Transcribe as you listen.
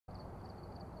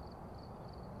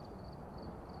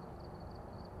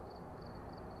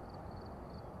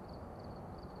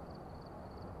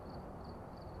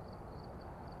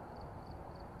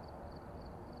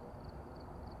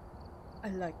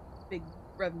like big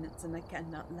revenants and I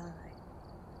cannot lie.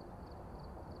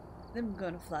 Them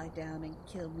gonna fly down and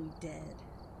kill me dead.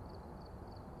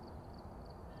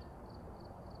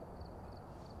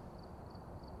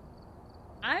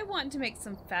 I want to make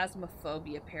some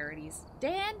Phasmophobia parodies.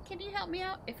 Dan, can you help me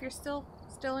out if you're still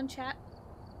in chat?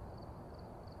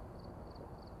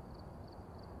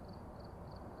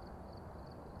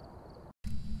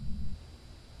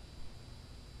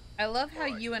 I love how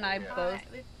you and I both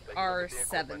are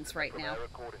 7s right now.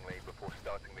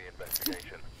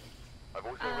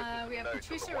 We have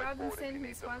Patricia Robinson who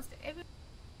responds to every.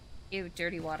 Ew,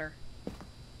 dirty water.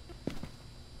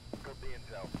 Got the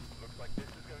intel. Looks like this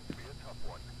is going to be a tough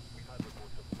one. We've had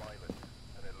reports of violence,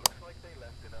 and it looks like they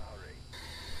left in a hurry.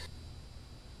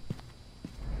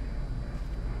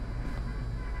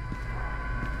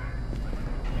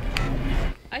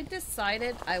 I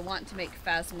decided I want to make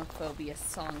Phasmophobia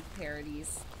song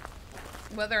parodies.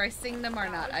 Whether I sing them or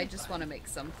not, I just want to make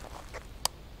some.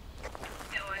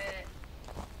 Do it.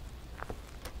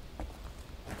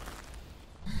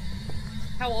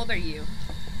 How old are you?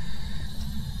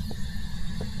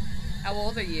 How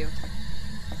old are you?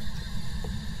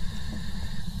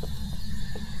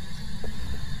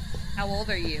 How old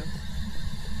are you?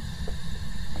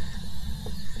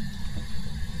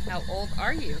 How old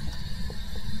are you?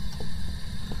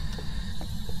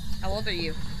 How old are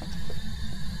you?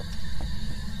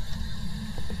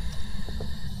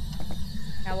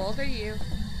 How old are you?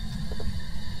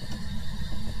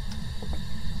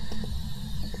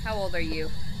 How old are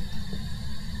you?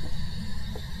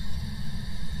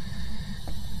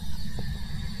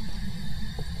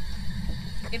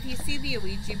 If you see the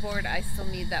Ouija board, I still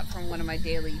need that from one of my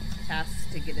daily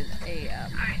tasks to get a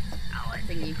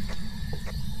thingy.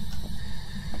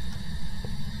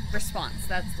 Response,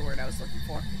 that's the word I was looking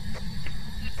for.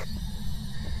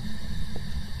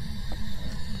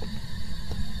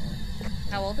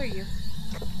 How old are you?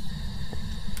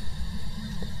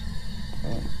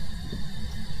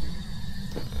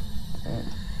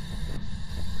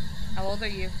 How old are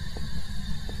you?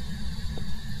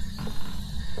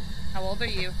 How old are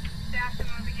you? Bathroom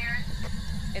over here.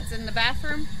 It's in the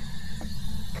bathroom?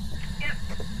 Yep.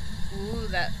 Ooh,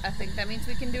 I think that means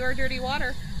we can do our dirty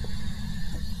water.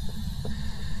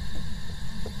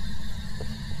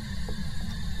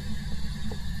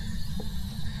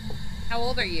 How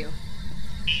old are you?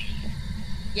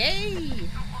 Yay!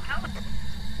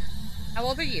 How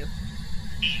old are you?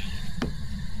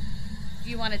 Do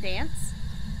you want to dance?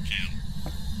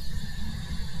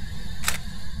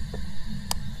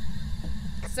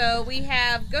 So we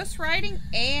have ghost writing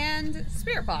and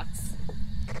spirit box.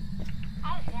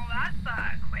 Oh, well that's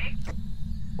quick.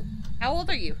 How old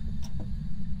are you?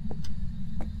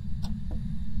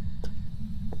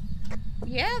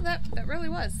 Yeah, that really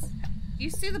was. Do you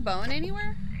see the bone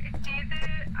anywhere? It's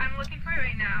either, I'm looking for it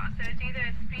right now, so it's either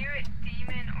a spirit,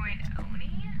 demon, or an Oni.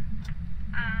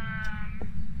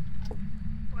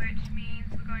 Which means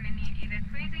we're going to need either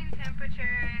freezing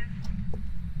temperatures,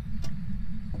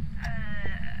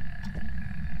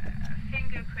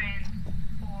 fingerprints,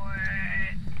 or...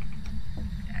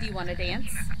 Do you want to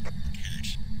dance?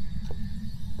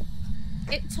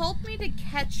 It told me to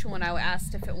catch when I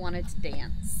asked if it wanted to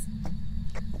dance.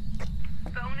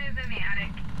 Phone is in the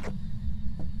attic.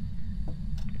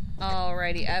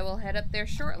 Alrighty, I will head up there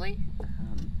shortly.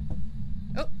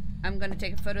 Oh, I'm going to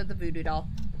take a photo of the voodoo doll.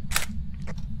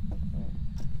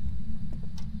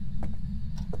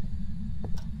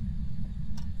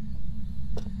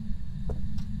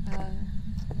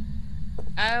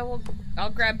 I'll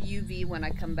grab UV when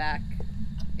I come back,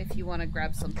 if you want to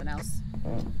grab something else.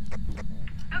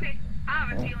 Okay, I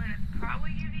have a feeling it's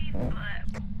probably UV,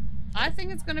 but... I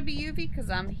think it's going to be UV because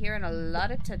I'm hearing a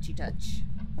lot of touchy touch.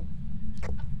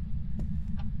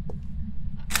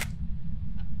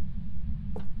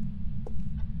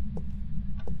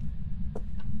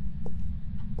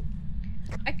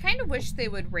 I kind of wish they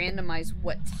would randomize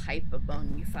what type of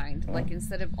bone you find. Like,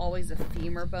 instead of always a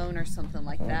femur bone or something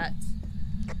like that.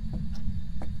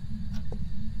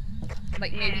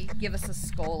 Like, maybe give us a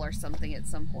skull or something at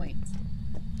some point.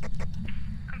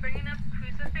 I'm bringing up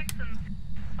crucifix and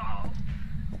salt.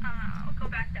 I'll go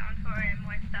back down for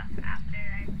more stuff after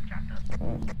I drop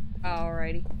those.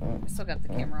 Alrighty. I still got the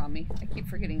camera on me. I keep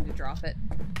forgetting to drop it.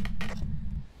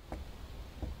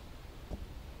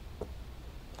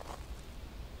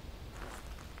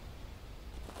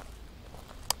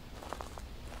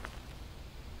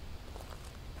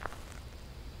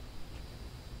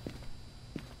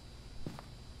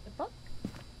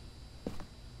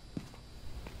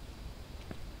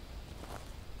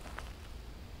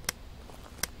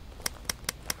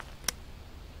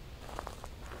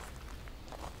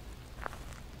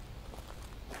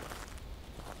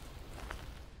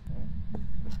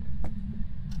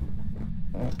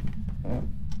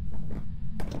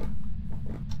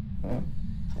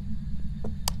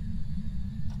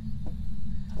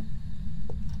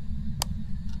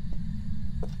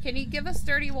 Can you give us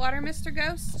dirty water, Mr.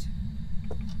 Ghost?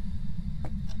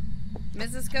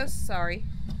 Mrs. Ghost, sorry.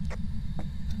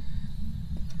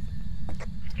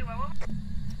 Do what?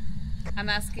 I'm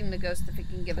asking the ghost if it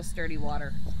can give us dirty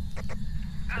water.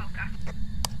 Oh, okay.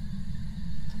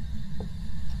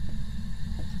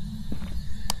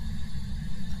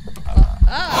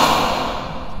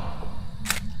 Oh.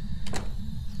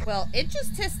 Well, it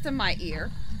just hissed in my ear.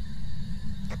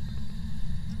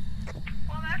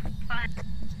 Well, that's fun.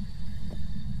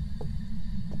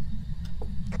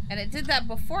 And it did that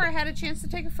before I had a chance to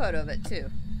take a photo of it, too.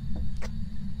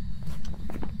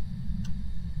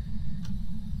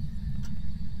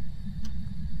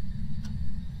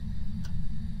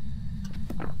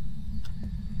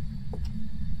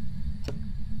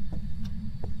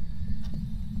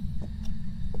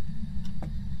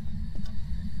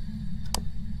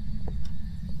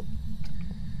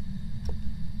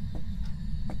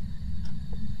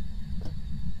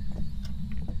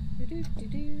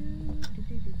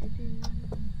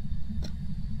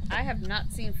 I have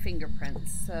not seen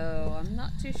fingerprints, so I'm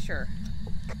not too sure.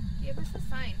 Give us a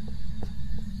sign.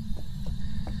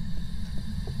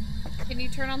 Can you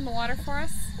turn on the water for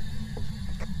us?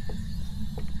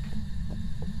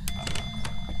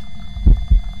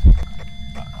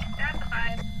 That's a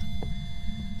 5.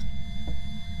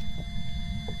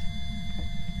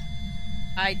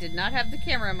 I did not have the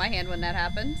camera in my hand when that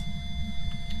happened.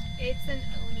 It's an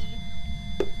Oni.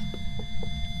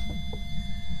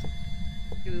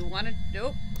 Do we want to...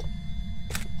 Nope.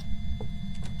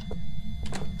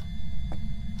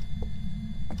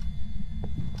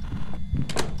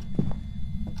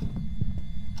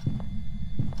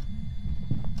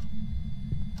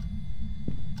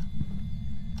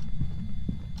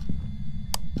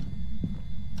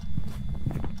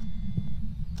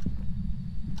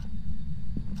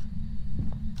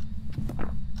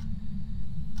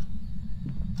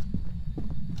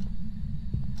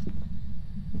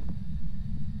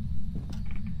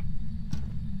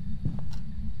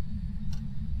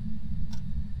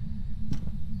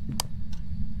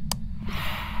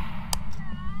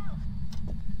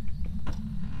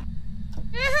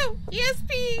 Ew!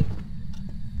 ESP!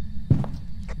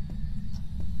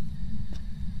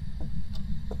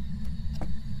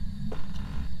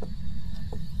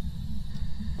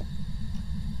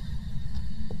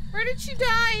 Where did she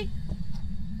die?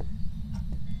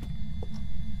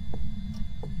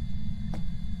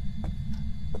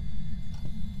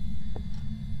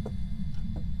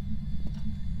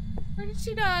 Where did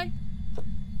she die?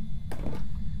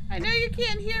 I know you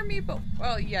can't hear me, but...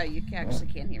 Well, yeah, you actually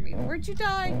can't hear me. Where'd you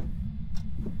die?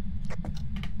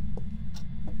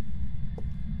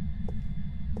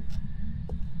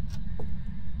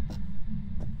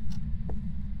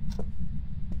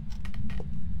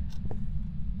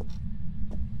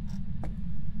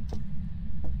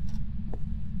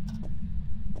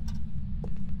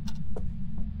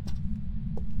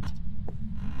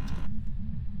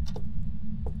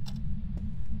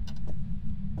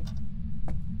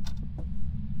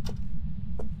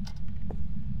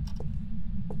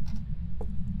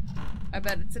 I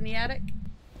bet it's in the attic.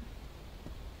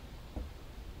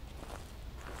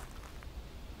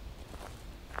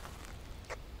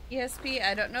 ESP,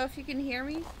 I don't know if you can hear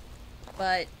me,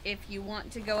 but if you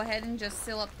want to go ahead and just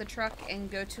seal up the truck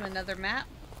and go to another map,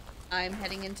 I'm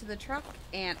heading into the truck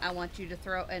and I want you to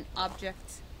throw an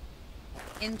object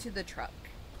into the truck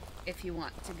if you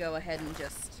want to go ahead and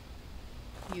just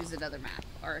use another map,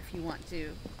 or if you want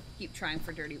to keep trying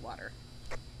for dirty water.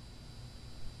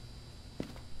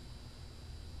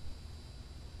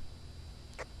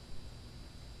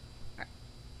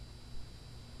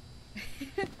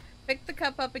 Pick the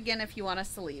cup up again if you want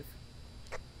us to leave.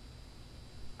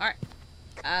 Alright.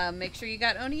 Make sure you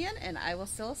got Oni in, and I will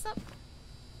seal us up.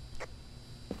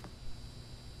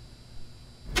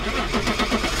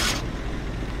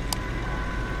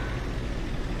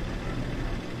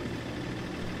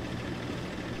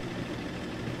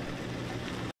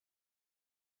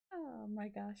 Oh my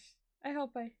gosh. I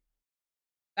hope I...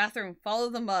 Bathroom, follow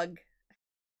the mug.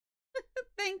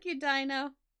 Thank you,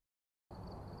 Dino.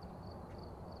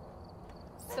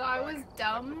 So I was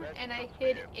dumb and I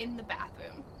hid in the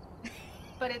bathroom.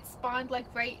 But it spawned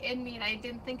like right in me and I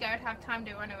didn't think I would have time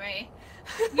to run away.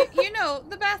 you know,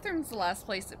 the bathroom's the last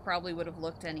place it probably would have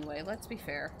looked anyway, let's be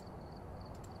fair.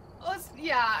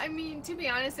 Yeah, I mean, to be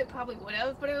honest, it probably would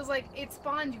have, but it was like, it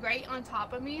spawned right on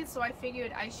top of me, so I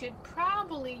figured I should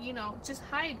probably, you know, just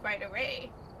hide right away.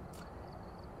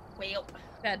 Well.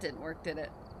 That didn't work, did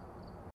it?